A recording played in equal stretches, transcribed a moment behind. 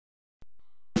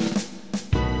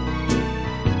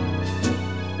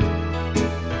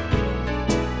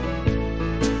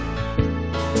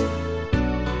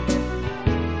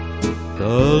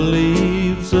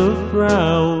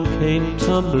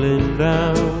tumbling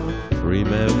down.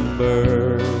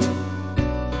 Remember,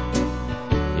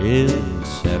 in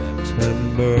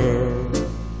September,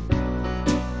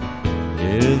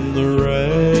 in the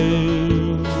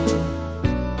rain,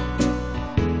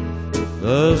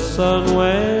 the sun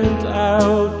went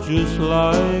out just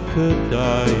like a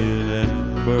dying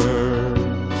ember.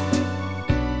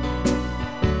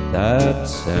 That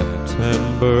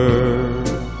September,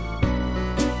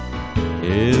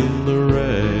 in the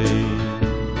rain,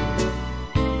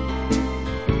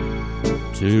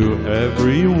 to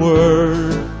every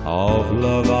word of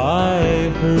love I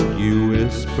heard you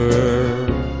whisper.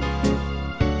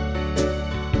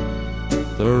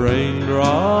 The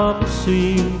raindrops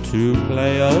seemed to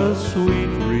play a sweet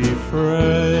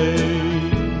refrain.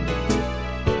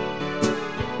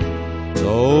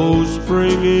 Though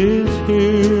spring is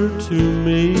here, to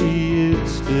me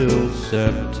it's still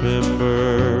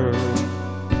September.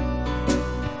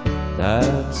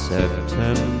 That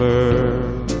September,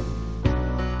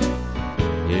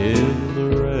 in the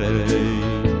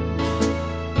rain,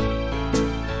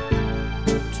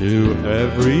 to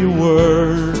every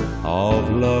word of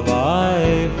love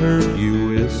I heard you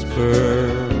whisper.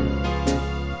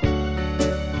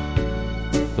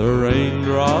 The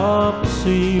raindrops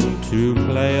seem to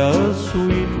play a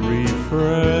sweet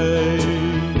refrain.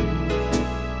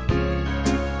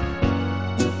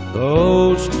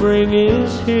 Though spring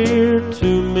is here,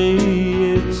 to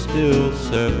me it's still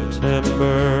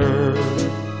September.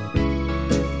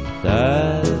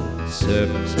 That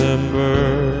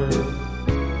September,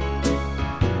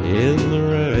 in the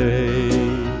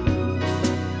rain.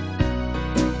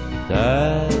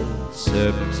 That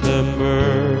September,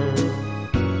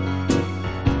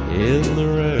 in the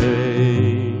rain.